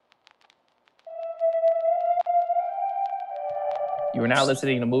You are now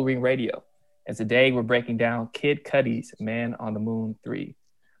listening to Moving Radio, and today we're breaking down Kid Cudi's Man on the Moon 3.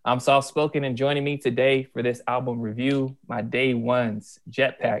 I'm Soft Spoken, and joining me today for this album review, my day ones,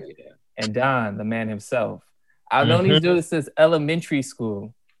 Jetpack, and Don, the man himself. I've known these dudes since elementary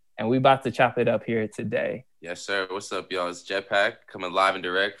school, and we about to chop it up here today. Yes, sir. What's up, y'all? It's Jetpack coming live and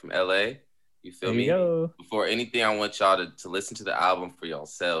direct from LA. You feel me? Go. Before anything, I want y'all to listen to the album for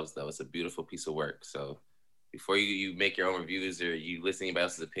yourselves, though. It's a beautiful piece of work. So before you make your own reviews or you listen to anybody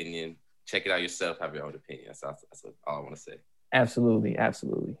else's opinion, check it out yourself, have your own opinion. That's all I want to say. Absolutely,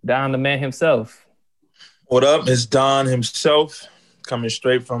 absolutely. Don, the man himself. What up? It's Don himself, coming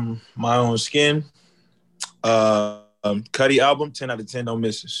straight from my own skin. Cudi album, 10 out of 10, no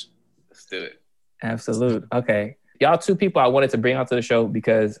misses. Let's do it. Absolute. Okay. Y'all two people I wanted to bring onto the show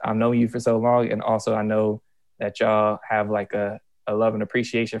because I've known you for so long, and also I know that y'all have like a love and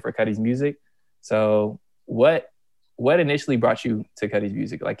appreciation for Cudi's music. So what initially brought you to Cudi's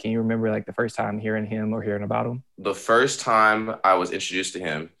music? Like, can you remember like the first time hearing him or hearing about him? The first time I was introduced to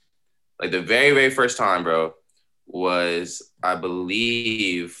him, like the very, very first time, bro, was, I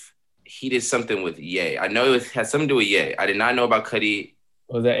believe, he did something with Ye. I know it had something to do with Ye. I did not know about Cudi.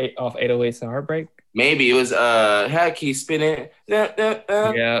 Was that off 808s and Heartbreak? Maybe it was Had Key Spinning. Yeah.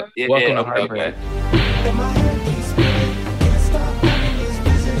 Welcome to Heartbreak.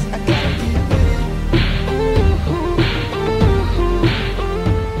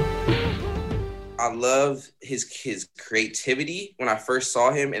 I love his creativity when I first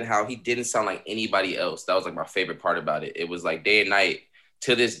saw him and how he didn't sound like anybody else. That was like my favorite part about it. It was like Day and Night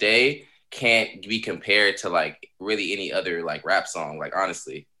to this day can't be compared to like really any other like rap song. Like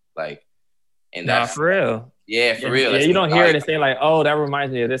honestly, like, and that's for real. Yeah, for real. Yeah, you don't hear it and say like, oh, that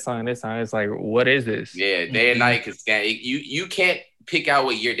reminds me of this song and this song. It's like, what is this? Yeah, Day and Night, because you can't pick out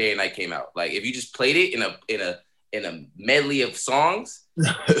what year Day and Night came out. Like if you just played it in a medley of songs,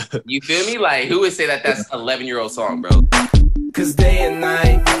 you feel me? Like who would say that that's an 11-year-old song, bro? Cause day and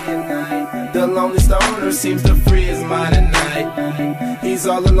night, the lonely stoner seems to free his mind at night. He's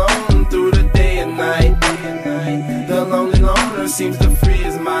all alone through the day and night. The lonely loner seems to free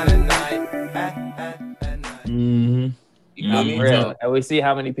his mind at night. You feel me? Real. And we see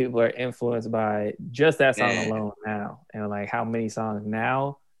how many people are influenced by just that song alone now, and like how many songs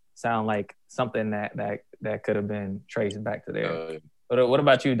now sound like something that could have been traced back to there. But what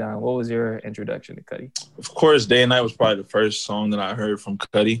about you, Don? What was your introduction to Cudi? Of course, Day and Night was probably the first song that I heard from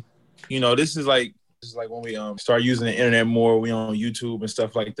Cudi. You know, this is like when we start using the internet more. We on YouTube and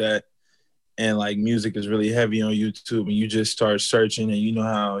stuff like that, and like music is really heavy on YouTube. And you just start searching, and you know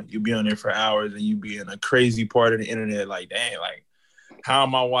how you be on there for hours, and you be in a crazy part of the internet. Like, dang, like how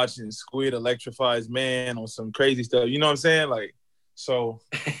am I watching Squid Electrifies Man on some crazy stuff? You know what I'm saying? Like, so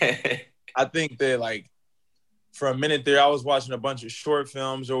I think that like. For a minute there, I was watching a bunch of short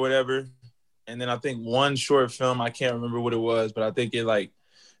films or whatever. And then I think one short film, I can't remember what it was, but I think it like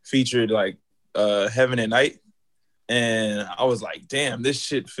featured like Heaven at Night. And I was like, damn, this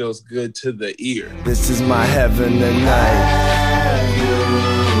shit feels good to the ear. This is my heaven at night. Have you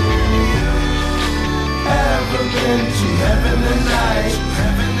ever been to heaven at night?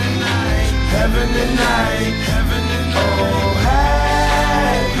 Heaven at night. Heaven at night. Heaven at night. Oh,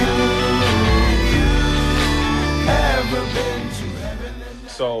 have you?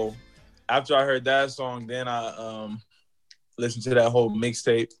 So after I heard that song, then I listened to that whole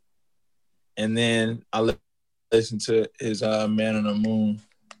mixtape, and then I listened to his Man on the Moon,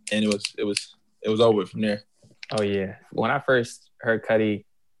 and it was over from there. Oh yeah, when I first heard Cudi,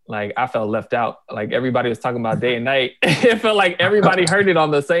 like I felt left out. Like everybody was talking about Day and Night. It felt like everybody heard it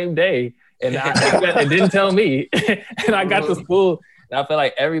on the same day, and it didn't tell me. And I got to school, and I felt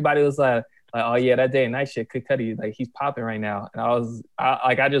like everybody was like, oh yeah, that Day and Night shit, Kid Cudi, like he's popping right now. And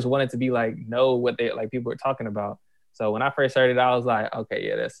I just wanted to be like, know what they like people were talking about. So when I first heard it, I was like, okay,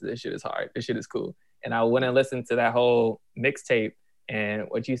 yeah, this shit is hard. This shit is cool. And I went and listened to that whole mixtape, and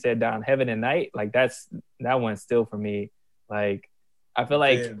what you said down Heaven and Night, like that one's still for me. Like I feel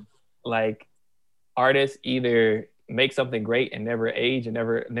like like artists either make something great and never age and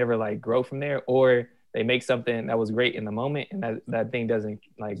never like grow from there, or they make something that was great in the moment and that thing doesn't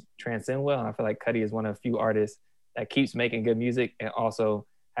like transcend well. And I feel like Cudi is one of the few artists that keeps making good music and also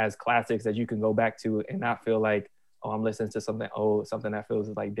has classics that you can go back to and not feel like, oh, I'm listening to something old, something that feels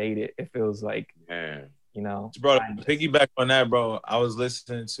like dated. It feels like, you know. Bro, to piggyback on that, bro, I was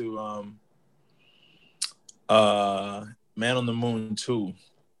listening to Man on the Moon 2.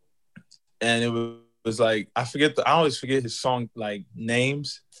 And it was like, I always forget his song like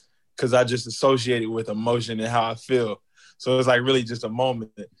names, because I just associate it with emotion and how I feel. So it's like really just a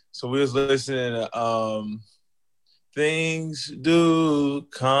moment. So we was listening to things do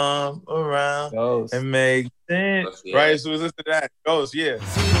come around Ghost. and make sense. Yeah. Right? So listen to that. Ghost, yeah.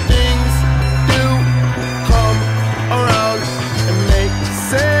 See, things do come around and make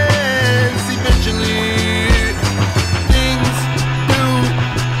sense eventually. Things do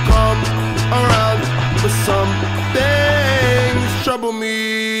come around, but some things trouble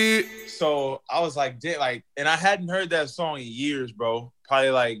me. So I was like, and I hadn't heard that song in years, bro. Probably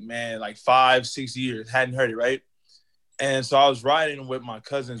like 5, 6 years. Hadn't heard it, right? And so I was riding with my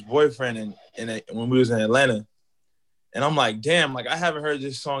cousin's boyfriend and when we was in Atlanta. And I'm like, damn, like I haven't heard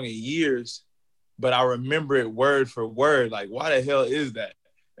this song in years, but I remember it word for word. Like, why the hell is that?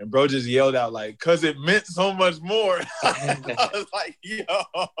 And bro just yelled out like, cause it meant so much more. I was like, yo.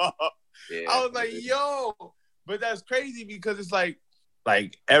 Yeah. I was like, yo. But that's crazy because it's like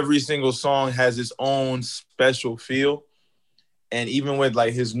every single song has its own special feel. And even with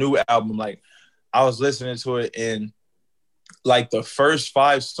like his new album, like I was listening to it and like the first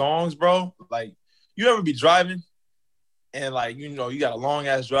 5 songs, bro, like you ever be driving and like, you know, you got a long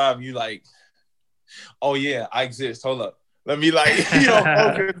ass drive and you like, oh yeah, I exist. Hold up. Let me like, you know,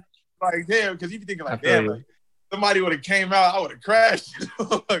 focus. Like, damn, because you be thinking like, damn, like, somebody would have came out, I would have crashed.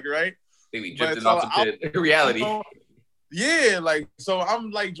 Right? Maybe drifting off into reality. Yeah, like, so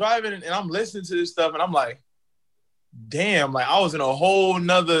I'm like driving and I'm listening to this stuff and I'm like, damn, like I was in a whole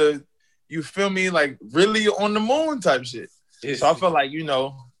nother, you feel me, like really on the moon type shit. So I feel like, you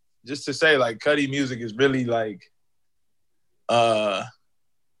know, just to say like Cudi music is really like, I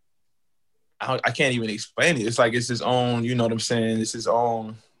can't even explain it. It's like it's his own, you know what I'm saying? It's his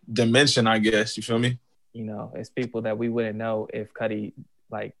own dimension, I guess. You feel me? You know, it's people that we wouldn't know if Cudi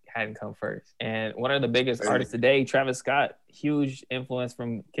like hadn't come first. And one of the biggest artists today, Travis Scott, huge influence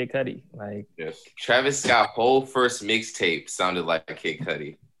from Kid Cudi. Like, yes. Travis Scott's whole first mixtape sounded like Kid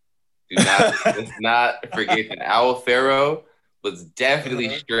Cudi. Let's not forget that Owl Pharaoh was definitely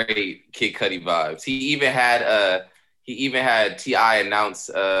straight Kid Cudi vibes. He even had T.I.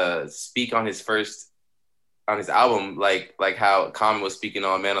 announce speak on his album, like how Common was speaking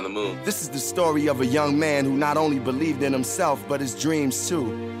on Man on the Moon. This is the story of a young man who not only believed in himself, but his dreams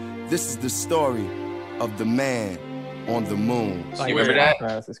too. This is the story of the man on the moon. You remember that?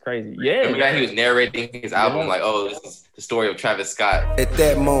 It's crazy. Yeah. Remember that? He was narrating his album like, oh, this is the story of Travis Scott. At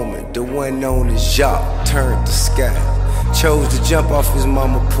that moment, the one known as Jacques turned the sky. Chose to jump off his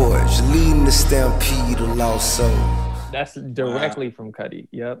mama porch, leading the stampede of lost souls. That's directly from Cudi.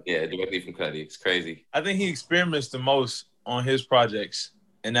 Yep. Yeah, directly from Cudi. It's crazy. I think he experiments the most on his projects,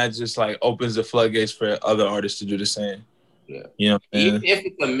 and that just like opens the floodgates for other artists to do the same. Yeah. You know, even if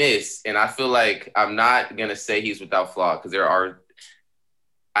it's a miss, and I feel like I'm not gonna say he's without flaw because there are,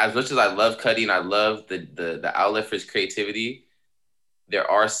 as much as I love Cudi and I love the outlet for his creativity,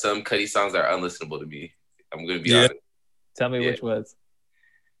 there are some Cudi songs that are unlistenable to me. I'm gonna be honest. Tell me which was.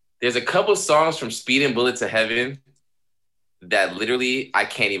 There's a couple songs from Speed and Bullet to Heaven that literally I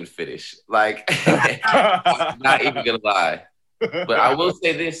can't even finish. Like, I'm not even gonna lie. But I will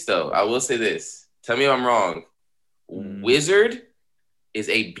say this though. Tell me if I'm wrong. Wizard is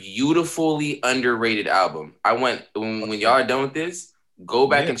a beautifully underrated album. When y'all are done with this, go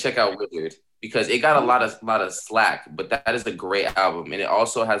back and check out Wizard because it got a lot of slack, but that is a great album, and it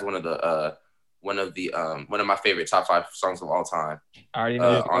also has one of my favorite top 5 songs of all time. I already know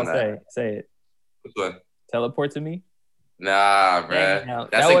what you're gonna say. Say it. Which one? Teleport to Me. Nah, bruh.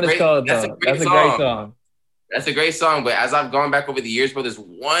 That's what it's called, though. That's a great song. That's a great song, but as I've gone back over the years, bro, there's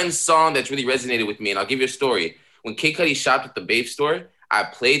one song that's really resonated with me, and I'll give you a story. When Kid Cudi shopped at the Babe store, I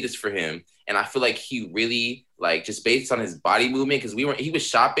played this for him, and I feel like he really, like, just based on his body movement, because he was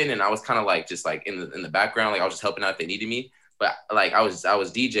shopping, and I was kind of like just like in the background, like I was just helping out if they needed me. But like I was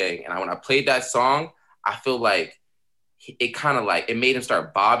DJing, and when I played that song, I feel like it kind of like it made him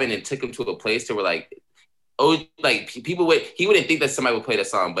start bobbing and took him to a place to where like, oh, like he wouldn't think that somebody would play that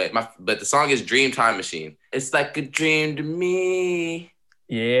song, but the song is Dream Time Machine. It's like a dream to me.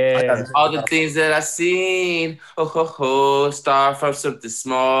 Yeah. All the things that I've seen. Oh, ho, ho. Start from something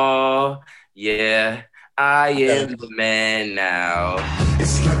small. Yeah, I am the man now.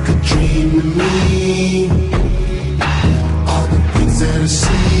 It's like a dream to me. All the things that I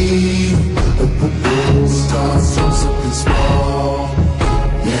see. Oh, start from something small.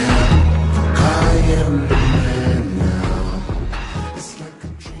 Yeah, I am the man now. It's like a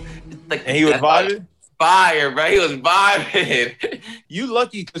dream. Like, and he was vibing? Fire, bro. He was vibing. You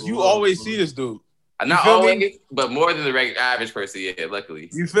lucky because you always see this dude. Not always, but more than the regular average person. Yeah, luckily.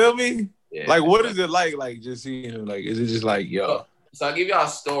 You feel me? Yeah. Like, what is it like? Like, just seeing him? Like, is it just like, yo? So I'll give y'all a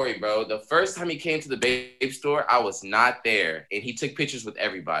story, bro. The first time he came to the Babe store, I was not there, and he took pictures with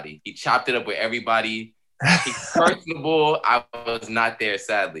everybody. He chopped it up with everybody. He's personable. I was not there,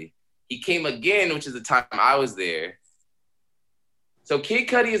 sadly. He came again, which is the time I was there. So Kid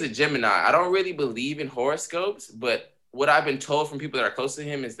Cudi is a Gemini. I don't really believe in horoscopes, but what I've been told from people that are close to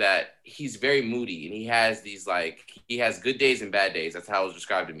him is that he's very moody and he has good days and bad days. That's how it was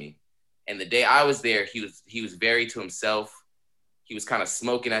described to me. And the day I was there, he was very to himself. He was kind of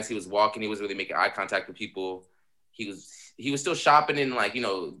smoking as he was walking. He wasn't really making eye contact with people. He was still shopping and like,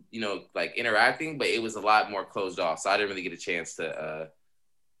 like interacting, but it was a lot more closed off. So I didn't really get a chance to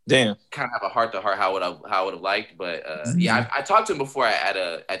Damn. kind of have a heart to heart how I would have liked. But yeah, I talked to him before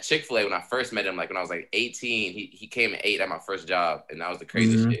at Chick-fil-A when I first met him, like when I was like 18. He came and ate at my first job, and that was the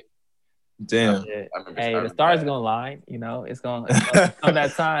craziest shit. Damn. Yeah. Hey, the stars gonna line, it's gonna come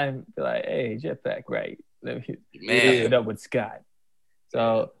that time, be like, hey, Jetpack, right? Let me it up with Scott.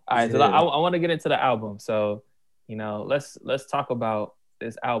 So all right, so I want to get into the album. So, let's talk about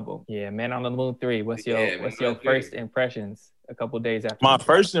this album. Yeah, Man on the Moon 3. What's your first impressions a couple days after? My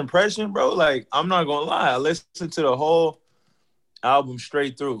first impression, bro, like I'm not gonna lie, I listened to the whole album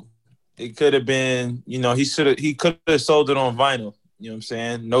straight through. It could have been, he could have sold it on vinyl. You know what I'm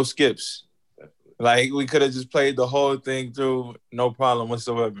saying? No skips. Like we could have just played the whole thing through, no problem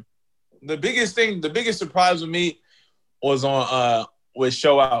whatsoever. The biggest surprise with me was on with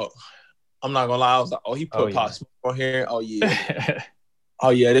Show Out. I'm not gonna lie, I was like, oh, he put Pop Smoke on here. Oh yeah. Oh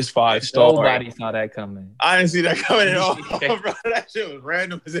yeah, this 5-star. Nobody saw that coming. I didn't see that coming at all, bro. That shit was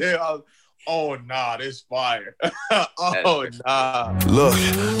random as hell. I was, oh nah, this fire. Oh nah. Look,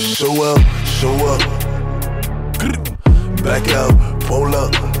 show up, back out, pull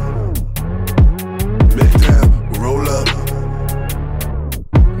up, make down, roll up,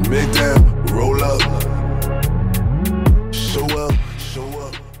 make down, roll up, show up.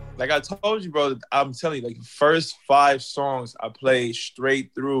 Like I told you, bro, I'm telling you, like the first 5 songs I played straight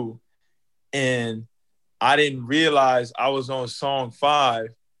through, and I didn't realize I was on song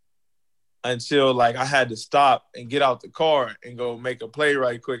 5 until like I had to stop and get out the car and go make a play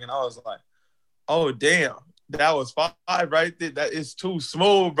right quick. And I was like, oh, damn, that was 5 right there. That is too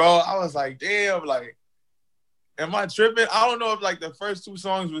smooth, bro. I was like, damn, like, am I tripping? I don't know if like the first 2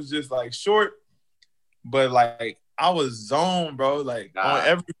 songs was just like short, but like, I was zoned, bro, like on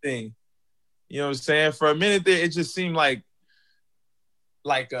everything. You know what I'm saying? For a minute there, it just seemed like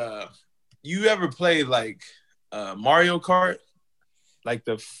you ever played like Mario Kart? Like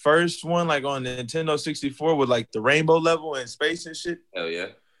the first one, like on the Nintendo 64 with like the rainbow level and space and shit? Hell yeah.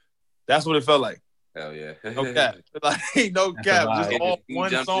 That's what it felt like. Hell yeah. No cap. Like no cap. Just all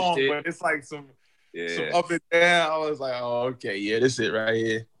one song, but it's like some up and down. I was like, oh, okay, yeah, this is it right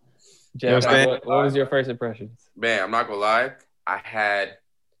here. Jeff, what was your first impressions? Man, I'm not gonna lie. I had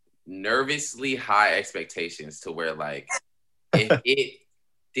nervously high expectations to where like if it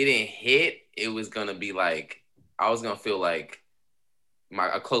didn't hit, it was gonna be like I was gonna feel like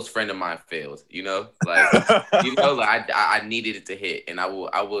a close friend of mine failed. Like like I needed it to hit, and I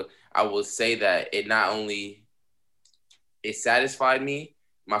will say that it not only it satisfied me.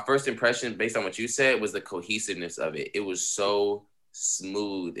 My first impression, based on what you said, was the cohesiveness of it. It was so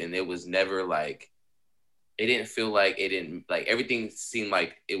smooth, and it was never like it didn't feel like it didn't like everything seemed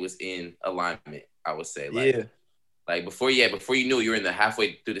like it was in alignment. I would say like before you knew it, you were in the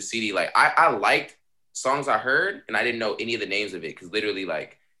halfway through the CD. Like I liked songs I heard, and I didn't know any of the names of it because literally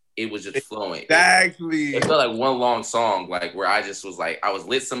like it was just flowing. Exactly. It felt like one long song, like where I just was like I was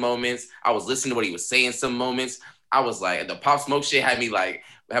lit some moments. I was listening to what he was saying some moments. I was like the Pop Smoke shit had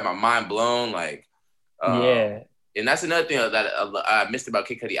my mind blown. Like yeah. And that's another thing that I missed about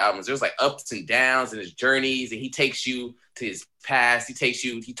Kid Cudi albums. There's like ups and downs and his journeys, and he takes you to his past. He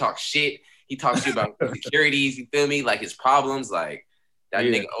talks shit. He talks to you about insecurities, you feel me? Like his problems, like that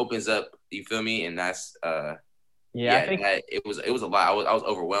nigga opens up, you feel me? And that's I think it was a lot. I was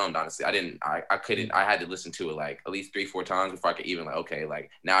overwhelmed, honestly. I couldn't, I had to listen to it like at least 3-4 times before I could even like, okay,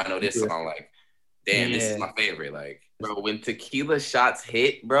 like now I know this song, like, damn, this is my favorite. Like, bro, when Tequila Shots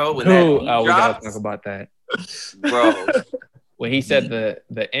hit, bro, when we gotta talk about that. Bro, when he said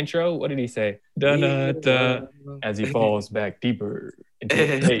the intro, what did he say? Da-da-da, as he falls back deeper into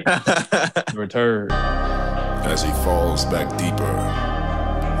the state. Return. As he falls back deeper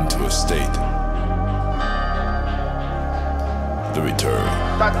into a state. The return.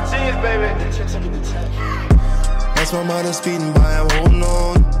 Dr. Cheese, baby. As my mind is speeding by, I'm holding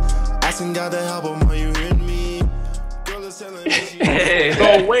on. Asking God to help him, are you hearing me? Girl is telling me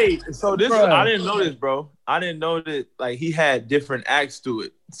So wait, so this I didn't know this, bro. I didn't know that like he had different acts to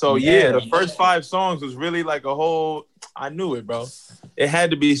it. So yeah, the first 5 songs was really like a whole. I knew it, bro. It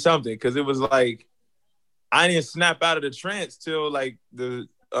had to be something because it was like I didn't snap out of the trance till like the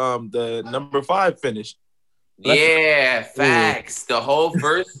number 5 finished. Yeah, facts. The whole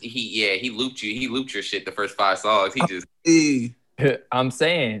first, he looped you. He looped your shit the first 5 songs. He just. I'm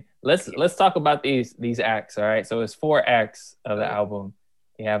saying, let's talk about these acts. All right, so it's 4 acts of the album.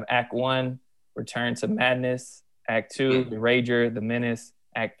 You have Act 1, Return to Madness. Act 2, The Rager, The Menace.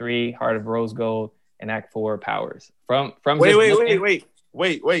 Act 3, Heart of Rose Gold, and Act 4, Powers. Wait.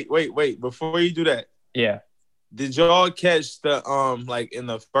 Before you do that, yeah. Did y'all catch the like in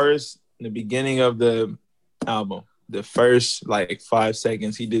the beginning of the album, the first like 5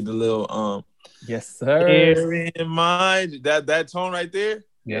 seconds, he did the little yes sir. Bear in mind that tone right there.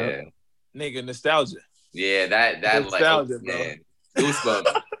 Yeah, nigga, nostalgia. Yeah, that nostalgia, like bro. yeah.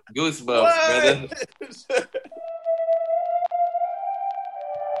 Goosebumps, brother.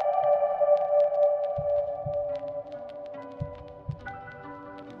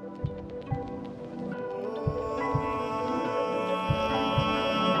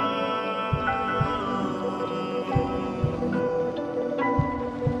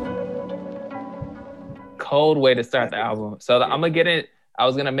 Cold way to start the album. So I'm gonna get it. I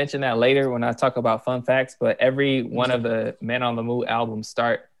was gonna mention that later when I talk about fun facts, but every one of the Man on the Moon albums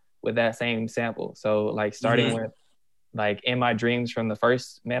start with that same sample. So like starting with like In My Dreams from the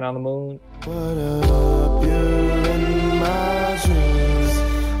first Man on the Moon. What up, you're in my dreams.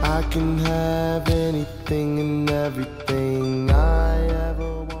 I can have anything and everything I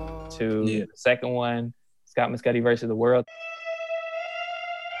ever want. To the second one, Scott Mescudi versus the World.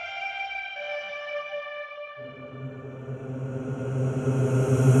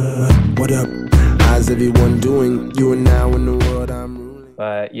 What up? How's everyone doing? You are now in the world I'm ruling.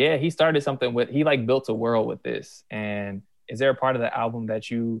 But yeah, he started something he like built a world with this. And is there a part of the album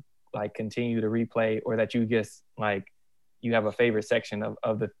that you like continue to replay, or that you just like you have a favorite section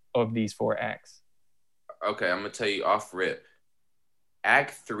of these 4 acts? Okay, I'm gonna tell you off rip.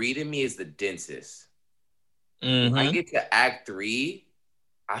 Act 3 to me is the densest. When I get to Act 3,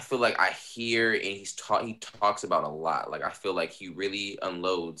 I feel like I hear and he talks about a lot. Like I feel like he really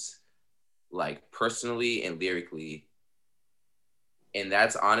unloads, like personally and lyrically. And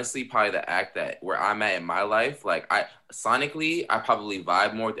that's honestly probably the act that where I'm at in my life. Like sonically, I probably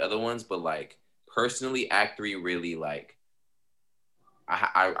vibe more with the other ones, but like personally, Act 3 really like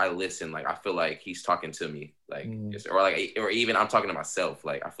I listen. Like I feel like he's talking to me, like or even I'm talking to myself.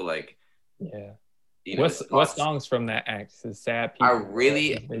 Like I feel like You know, what songs from that act? Is Sad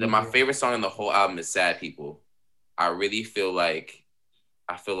People? My favorite song in the whole album is Sad People. I really feel like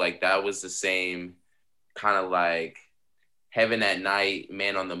that was the same kind of like Heaven at Night,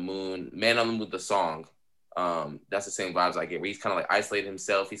 Man on the Moon, the song. That's the same vibes I get, where he's kind of like isolated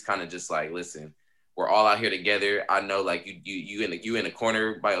himself. He's kind of just like, listen, we're all out here together. I know like you in the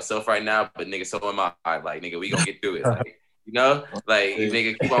corner by yourself right now, but nigga, so am I. Like, nigga, we gonna get through it. Like, you know, like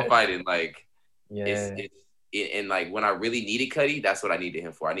nigga, keep on fighting. Like, and like when I really needed Cudi, that's what I needed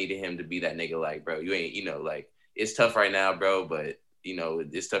him for. I needed him to be that nigga, like, bro, you ain't, you know, like it's tough right now, bro, but you know,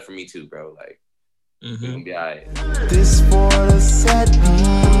 it's tough for me too, bro. Like, we gonna be all right. This for the sad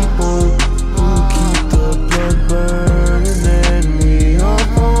people who keep the blood burning, and we all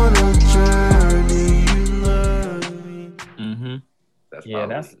on a journey, you learn.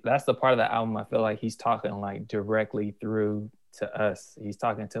 That's the part of the album I feel like he's talking like directly through to us. He's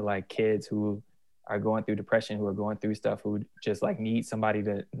talking to like kids who are going through depression, who are going through stuff, who just like need somebody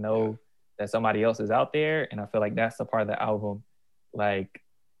to know that somebody else is out there. And I feel like that's the part of the album. Like,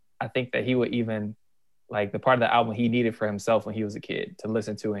 I think that he would even like the part of the album he needed for himself when he was a kid to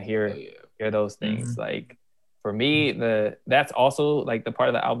listen to and hear those things. Like for me, that's also like the part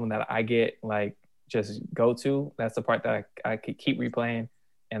of the album that I get like just go to. That's the part that I could keep replaying.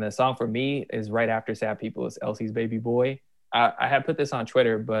 And the song for me is right after Sad People. It's Elsie's Baby Boy. I had put this on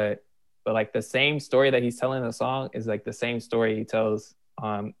Twitter, but like the same story that he's telling in the song is like the same story he tells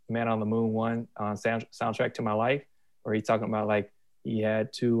on Man on the Moon 1 on Soundtrack to My Life, where he's talking about like he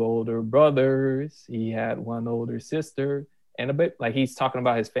had 2 older brothers, he had 1 older sister, and a bit like he's talking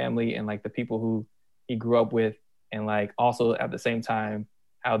about his family and like the people who he grew up with, and like also at the same time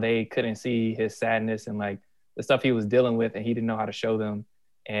how they couldn't see his sadness and like the stuff he was dealing with, and he didn't know how to show them.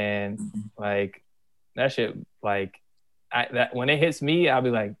 And like that shit, like that when it hits me, I'll be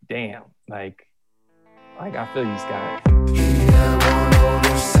like, damn, like I feel you, Scott. He had 1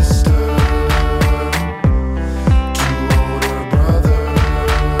 older sister, 2 older brothers,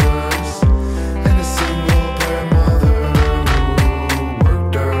 and a single parent mother who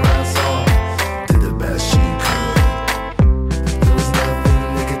worked her ass off, did the best she could. There was nothing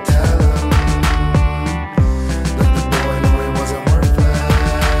they could tell him. Let the boy know he wasn't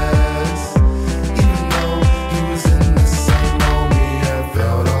worthless, even though he was in the same boat we had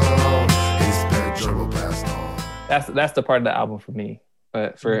felt all along. His pet trouble passed on. that's the part of the album for me.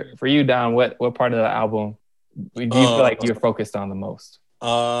 But for you, Don, what part of the album do you feel like you're focused on the most?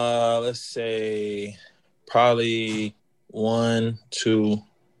 Let's say probably 1, 2,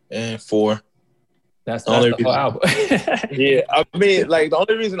 and 4. That's the whole album. Yeah, I mean, like the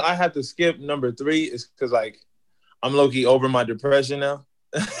only reason I had to skip number 3 is because like I'm low-key over my depression now.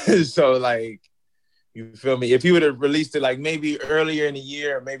 So like, you feel me? If he would have released it like maybe earlier in the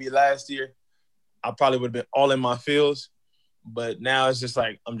year or maybe last year, I probably would have been all in my feels. But now it's just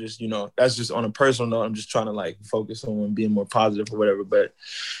like, I'm just, that's just on a personal note. I'm just trying to like focus on being more positive or whatever. But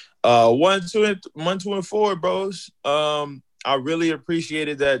 1, 2, and 4, bros. I really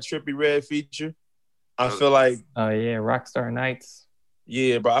appreciated that Trippie Redd feature. I feel like, oh yeah, Rockstar Nights.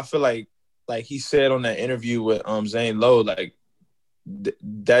 Yeah, bro. I feel like he said on that interview with Zane Lowe, like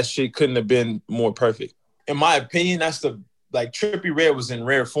that shit couldn't have been more perfect. In my opinion, that's Trippie Redd was in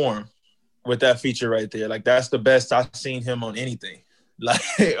rare form with that feature right there. Like that's the best I've seen him on anything. Like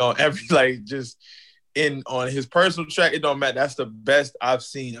on every on his personal track, it don't matter. That's the best I've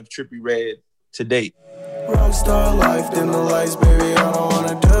seen of Trippie Redd to date. Rockstar life, dim the lights, baby. I don't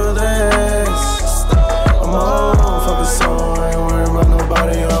wanna do this. I'm on, focus on, I ain't worried about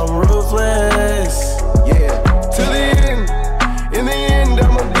nobody. I'm ruthless. Yeah, to the end. In the end,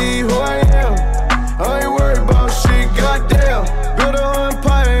 I'ma be who I am. I ain't worried about shit, goddamn. Build a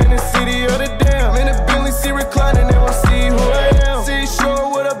empire in the city of the damn. In a Bentley, see reclining, they won't see who I am. See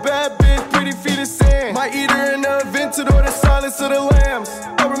shore with a bad bitch, pretty feet of sand. Might eat her in the Aventador, the silence of the lambs.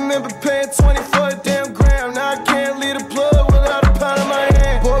 I remember paying 20 for a damn gram. Now I can't leave the plug without a pound in my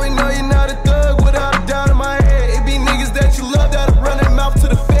hand. Boy, we know you're not a thug without a doubt in my head. It be niggas that you love that'll run their mouth to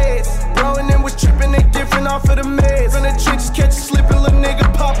the feds. Bro and them was tripping, they different off of the meds. From the trenches, catch a slipping, little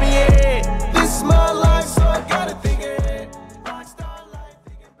nigga pop in your head. This is my life, so I gotta think ahead.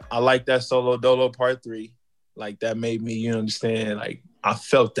 I like that Solo Dolo Part 3. Like that made me, understand. Like I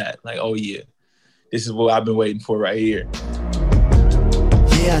felt that. Like, oh yeah, this is what I've been waiting for right here.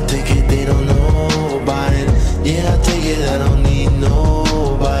 Yeah, I take it, they don't know about it. Yeah, I take it, I don't need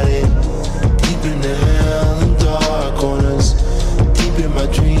nobody. Deep in the hell and dark corners. Deep in my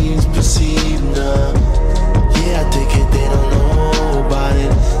dreams, perceived now. Yeah, I take it, they don't know about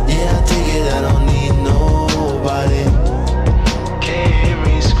it. Yeah, I take it, I don't need nobody. Can't hear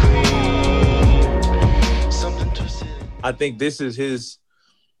me scream. Something twisted. I think this is his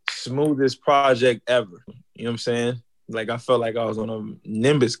smoothest project ever. You know what I'm saying? Like I felt like I was on a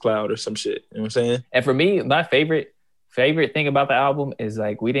Nimbus cloud or some shit. You know what I'm saying? And for me, my favorite thing about the album is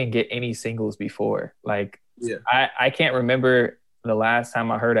like we didn't get any singles before. Like yeah. I can't remember the last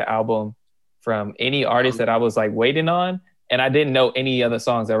time I heard an album from any artist that I was like waiting on, and I didn't know any other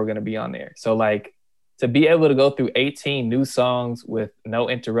songs that were going to be on there. So like to be able to go through 18 new songs with no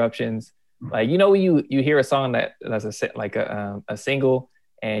interruptions, like when you hear a song that's a single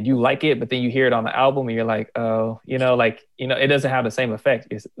and you like it, but then you hear it on the album and you're like, oh, it doesn't have the same effect.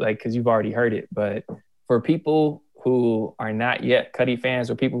 It's like, cause you've already heard it. But for people who are not yet Cudi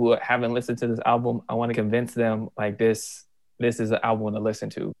fans or people who haven't listened to this album, I want to convince them like this is an album to listen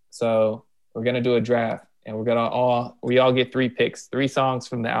to. So we're going to do a draft and we all get 3 picks, 3 songs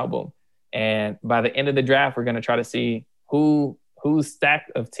from the album. And by the end of the draft, we're going to try to see whose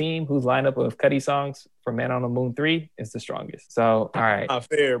stack of team, whose lineup of Cudi songs for Man on the Moon 3 is the strongest. So, all right. Not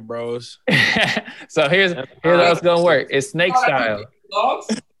fair, bros. So here's how it's going to work. It's snake style.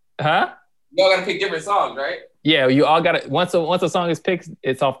 Huh? You all got to pick different songs, right? Yeah, you all got to, once a song is picked,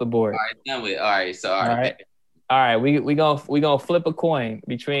 it's off the board. All right, done with. All right, so all right. We gonna flip a coin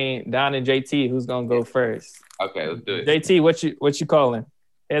between Don and JT. Who's gonna go first? Okay, let's do it. JT, what you calling?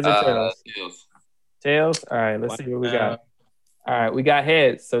 Heads or tails? Tails. Tails. All right, let's see what we got. All right, we got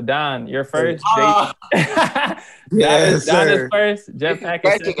heads. So Don, you're first. Yes, Don is first. Jeff Pack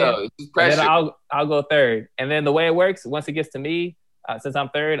is second. And then I'll go third. And then the way it works, once it gets to me, since I'm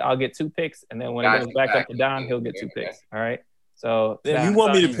third, I'll get 2 picks. And then when it goes back up to Don, he'll get 2 picks. All right. So then you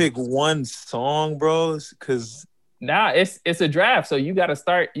want me to pick one song, bros? Because it's a draft, so you got to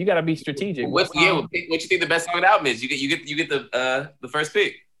start. You got to be strategic. What you think the best song of the album is? You get the first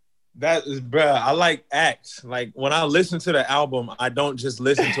pick. That is, bruh. I like acts. Like when I listen to the album, I don't just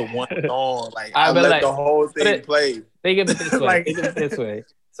listen to one song. Like I let the whole thing play. Think of it this way. Think of it this way.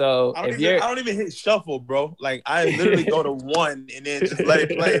 So I don't even hit shuffle, bro. Like I literally go to 1 and then just let it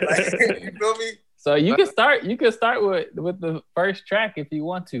play. Like, you feel me? So you can start with the first track if you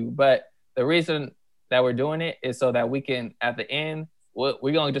want to, but the reason that we're doing it is so that we can at the end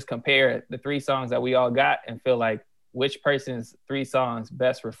we're gonna just compare the 3 songs that we all got and feel like which person's 3 songs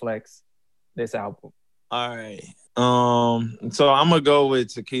best reflects this album. All right. So I'm gonna go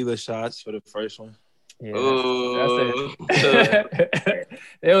with Tequila Shots for the first one. Yeah, Ooh.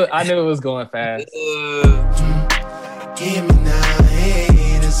 I knew it was going fast. Give me now,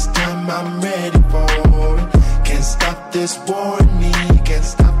 hey, this time I'm ready for it. Can't stop this war in me. Can't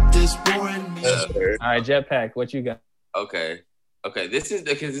stop this war in me. All right, Jetpack, what you got? Okay. This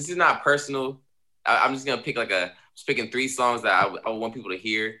is not personal. I'm just gonna pick picking 3 songs that I want people to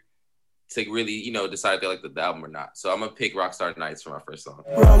hear to really, decide if they like the album or not. So I'm gonna pick Rockstar Nights for my first song.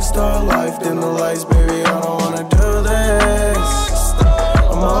 Rockstar life, dim the lights, baby, I don't wanna do this.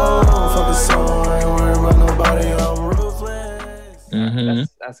 I'm on, focus on, I ain't worried about nobody, I'm ruthless.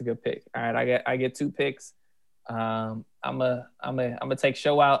 That's a good pick. All right, I get 2 picks. I'm gonna take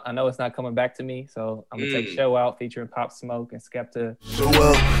Show Out. I know it's not coming back to me, so I'm gonna take Show Out featuring Pop Smoke and Skepta. Show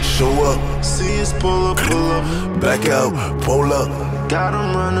up, see us pull up, back out, pull up. Got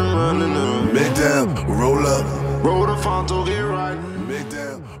 'em running, make down, roll up, roll the Fonto, get right, make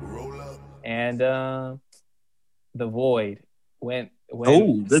down, roll up. And The Void. When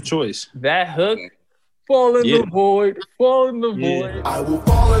good choice. That hook, fall in the void, fall in the void. I will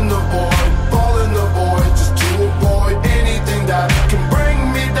fall in the void, just to avoid anything that can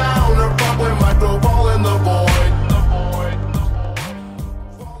bring me down or fuck with my flow. Fall in the void.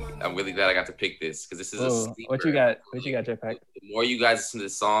 I'm really glad I got to pick this because this is a sleeper. What you got, Jetpack? The more you guys listen to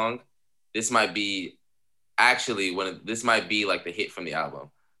this song, this might be this might be like the hit from the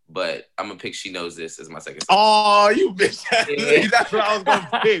album. But I'm gonna pick She Knows This as my second song. Oh, you bitch. That's what I was gonna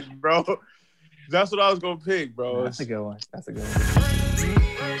pick, bro. That's what I was gonna pick, bro. That's a good one.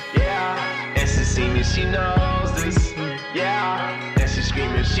 Yeah, and she see me, she knows this. Yeah, and she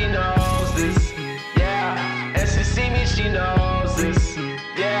screaming, she knows this. Yeah, and she see me, she knows this.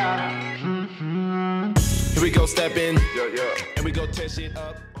 Yeah. Here we go, step in. And we go tear shit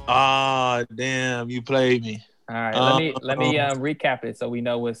up. Ah, damn, you played me. All right, let me recap it so we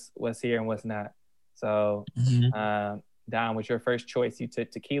know what's here and what's not. So, Don, with your first choice, you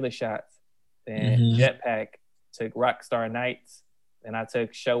took Tequila Shots. Then Jetpack took Rockstar Nights. Then I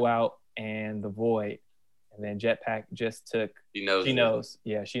took Show Out and The Void. And then Jetpack just took She Knows.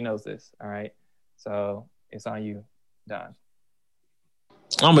 Yeah, She Knows This. All right. So it's on you, Don.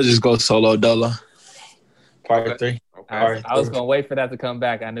 I'm gonna just go Solo Dolo. Part 3. I was gonna wait for that to come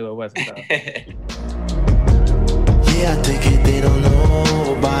back. I knew it wasn't though. Yeah, I take it, they don't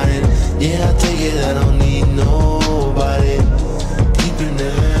know about it. Yeah, I take it, I don't need nobody. Keeping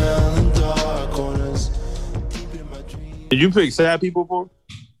the hell in dark corners. Keeping my dreams. Did you pick Sad People, Paul?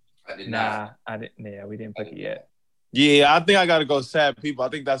 I did Nah, not. I didn't. Yeah, we didn't pick it yet. Yeah, I think I gotta go Sad People. I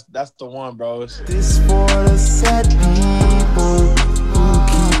think that's the one, bro. This for the sad people who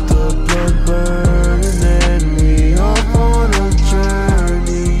keep the blood burning. We are on a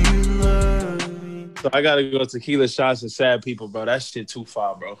journey, you learn me. So I gotta go Tequila Shots and Sad People, bro. That shit too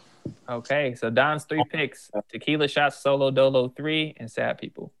far, bro. Okay, so Don's 3 picks: Tequila Shots, Solo Dolo 3, and Sad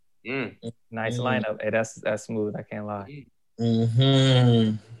People. Nice lineup. Hey, that's smooth. I can't lie. All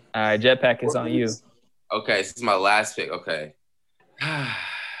right, Jetpack is on you. Okay, this is my last pick. Okay.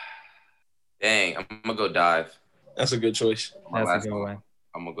 Dang, I'm gonna go Dive. That's a good choice. That's a good one.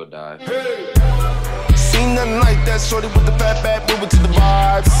 I'm gonna go Dive. Seen nothing like that, shorty with the fat back, moving to the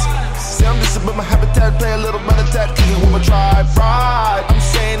vibes. Say I'm just about my habitat, play a little better tat, kick it with my tribe. Right, I'm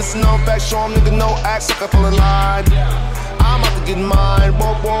saying it's a known fact, show 'em nigga no act, suck up on the line. I'm out to get mine,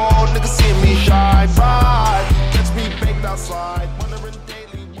 whoa, nigga seeing me shine. Right, catch me baked outside, wondering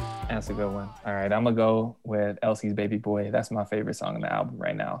daily why. That's a good one. All right, I'm gonna go with Elsie's Baby Boy. That's my favorite song on the album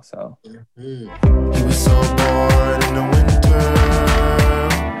right now. So. He was so bored in the winter.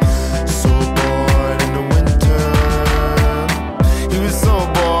 So bored in the winter. He was so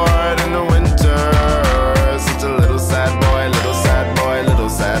bored in the winter. Such a little sad boy, little sad boy, little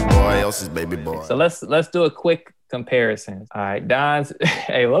sad boy. Elsie's baby boy. So let's do a quick comparison. All right, Don's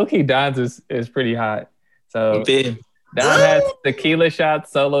hey, low-key Don's is pretty hot. So Don has Tequila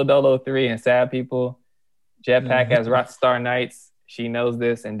Shots, Solo Dolo 3, and Sad People. Jetpack has Rockstar Nights, She Knows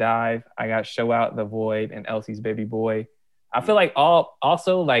This, and Dive. I got Show Out, The Void, and Elsie's Baby Boy. I feel like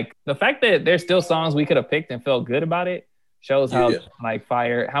also the fact that there's still songs we could have picked and felt good about it shows how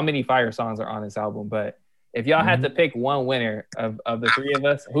how many fire songs are on this album. But if y'all had to pick one winner of the 3 of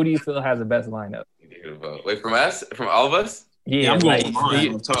us, who do you feel has the best lineup? Wait, from us? From all of us? Yeah, I'm going like,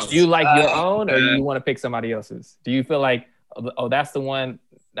 mine. do you like your own, or do you want to pick somebody else's? Do you feel like, that's the one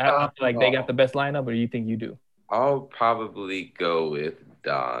that I feel like they got the best lineup, or do you think you do? I'll probably go with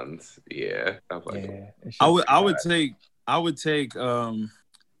Don's. Yeah. I would take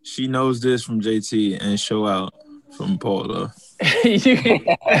She Knows This from JT and Show Out from Paula.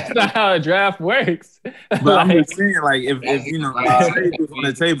 That's not how a draft works. But I'm just saying, like, if you know, trade was on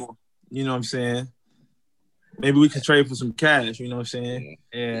the table, you know what I'm saying? Maybe we could trade for some cash. You know what I'm saying?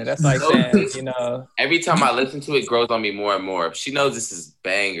 Yeah, that's like saying, you know. Every time I listen to it, it grows on me more and more. She knows this is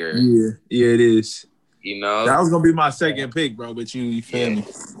banger. Yeah, it is. You know, that was gonna be my second pick, bro. But you feel me?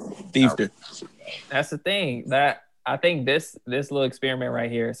 Thiefed it. That's the thing that I think this little experiment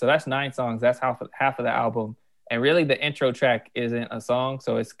right here. So that's 9 songs. That's half of the album. And really, the intro track isn't a song,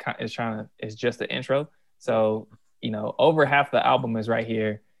 so it's just the intro. So you know, over half the album is right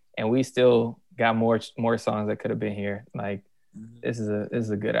here, and we still got more songs that could have been here. Like this is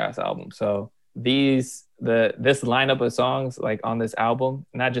a good ass album. So this lineup of songs like on this album,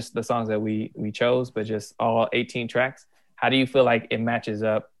 not just the songs that we chose, but just all 18 tracks. How do you feel like it matches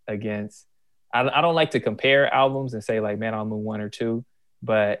up against? I don't like to compare albums and say like Man on the Moon 1 or 2.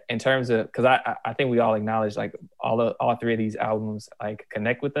 But in terms of, because I think we all acknowledge like all 3 of these albums like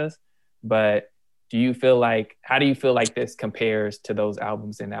connect with us. But how do you feel like this compares to those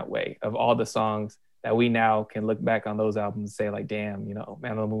albums in that way, of all the songs that we now can look back on those albums and say like, damn, you know,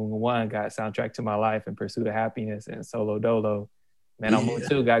 Man on the Moon 1 got Soundtrack to My Life and Pursuit of Happiness and Solo Dolo. Man on the Moon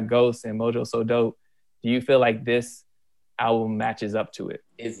 2 got Ghost and Mojo So Dope. Do you feel like this album matches up to it?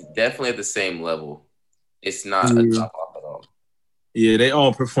 It's definitely at the same level. It's not a drop off at all. Yeah, they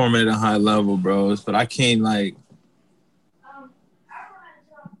all perform at a high level, bros. But I can't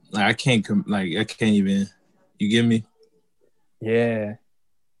I can't even. You get me? Yeah.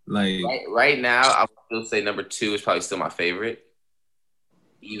 Like right now, I would still say number 2 is probably still my favorite,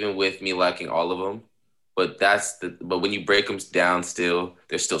 even with me liking all of them. But but when you break them down, still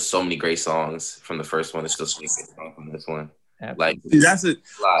there's still so many great songs from the first one. There's still so many great songs from this one. Like, see, that's it.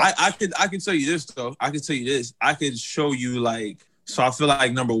 I can tell you this though. I can tell you this. I could show you like. So I feel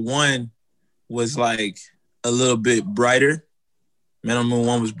like number 1 was like a little bit brighter. Man on the Moon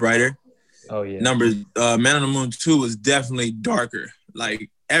 1 was brighter. Oh yeah. Man on the Moon 2 was definitely darker.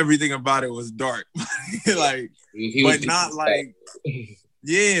 Like everything about it was dark. Like, but not like.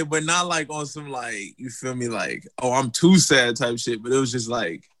 Yeah, but not like on some like, you feel me, like, oh, I'm too sad type shit. But it was just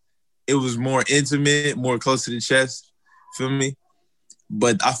like, it was more intimate, more close to the chest. Feel me?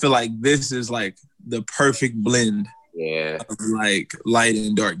 But I feel like this is like the perfect blend. Yeah. Of like light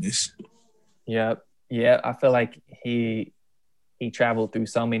and darkness. Yep. Yeah. I feel like he traveled through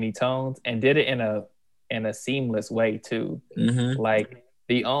so many tones and did it in a seamless way too. Mm-hmm. Like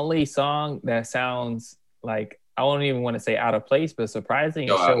the only song that sounds like, I don't even want to say out of place, but surprising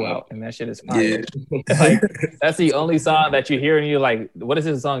is Show Out. And that shit is fire. Yeah. Like, that's the only song that you hear and you're like, what is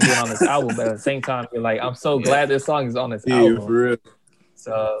this song doing on this album? But at the same time, you're like, I'm so glad this song is on this album. For real.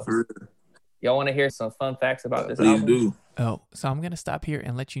 So, for real. Y'all want to hear some fun facts about this album? Do. Oh, so I'm going to stop here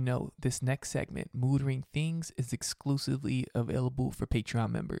and let you know this next segment, Mood Ring Things, is exclusively available for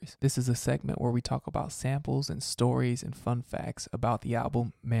Patreon members. This is a segment where we talk about samples and stories and fun facts about the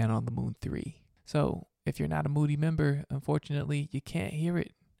album Man on the Moon 3. So, if you're not a Moody member, unfortunately, you can't hear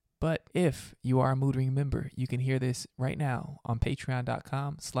it. But if you are a Mood Ring member, you can hear this right now on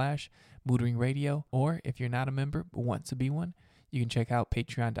patreon.com/moodringradio. Or if you're not a member but want to be one, you can check out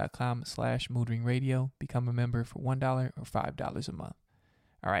patreon.com/moodringradio, become a member for $1 or $5 a month.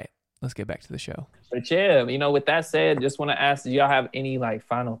 All right, let's get back to the show. But yeah, you know, with that said, just want to ask, do y'all have any like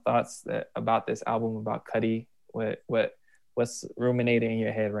final thoughts about this album, about Cudi? What's ruminating in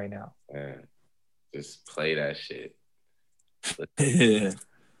your head right now? Man, just play that shit. Yeah.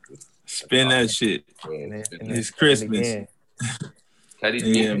 Spin that shit. It's Christmas.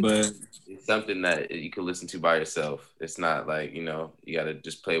 Cudi's but it's something that you can listen to by yourself. It's not like, you know, you got to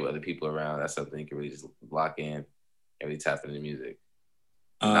just play with other people around. That's something you can really just lock in and really tap into music.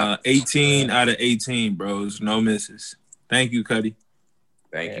 18 out of 18, bros. No misses. Thank you, Cudi.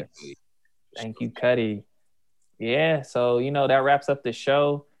 Thank you. Thank you, Cudi. Yeah, so, you know, that wraps up the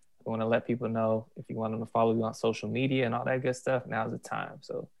show. I want to let people know, if you want them to follow you on social media and all that good stuff, now's the time.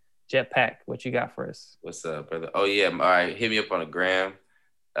 So, Jetpack, what you got for us? What's up, brother? Oh, yeah. All right. Hit me up on the gram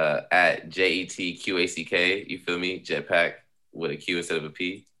at JETQACK. You feel me? Jetpack with a Q instead of a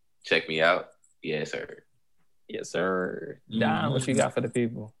P. Check me out. Yes, sir. Yes, sir. Don, what you got for the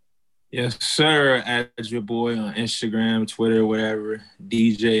people? Yes, sir. Add your boy on Instagram, Twitter, whatever.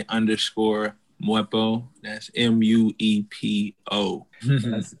 DJ_Muepo. That's MUEPO.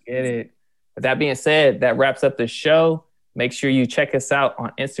 Let's get it. With that being said, that wraps up the show. Make sure you check us out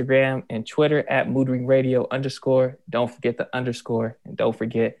on Instagram and Twitter at moodringradio_. Don't forget the underscore. And don't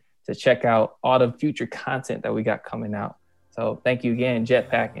forget to check out all the future content that we got coming out. So thank you again,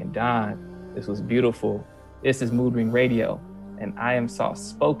 Jetpack and Don. This was beautiful. This is Mood Ring Radio. And I am soft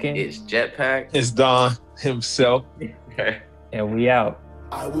spoken. It's Jetpack. It's Don himself. And we out.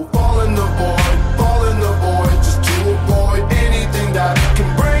 I will fall in the void, just to avoid anything that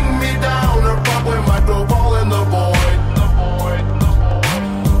can bring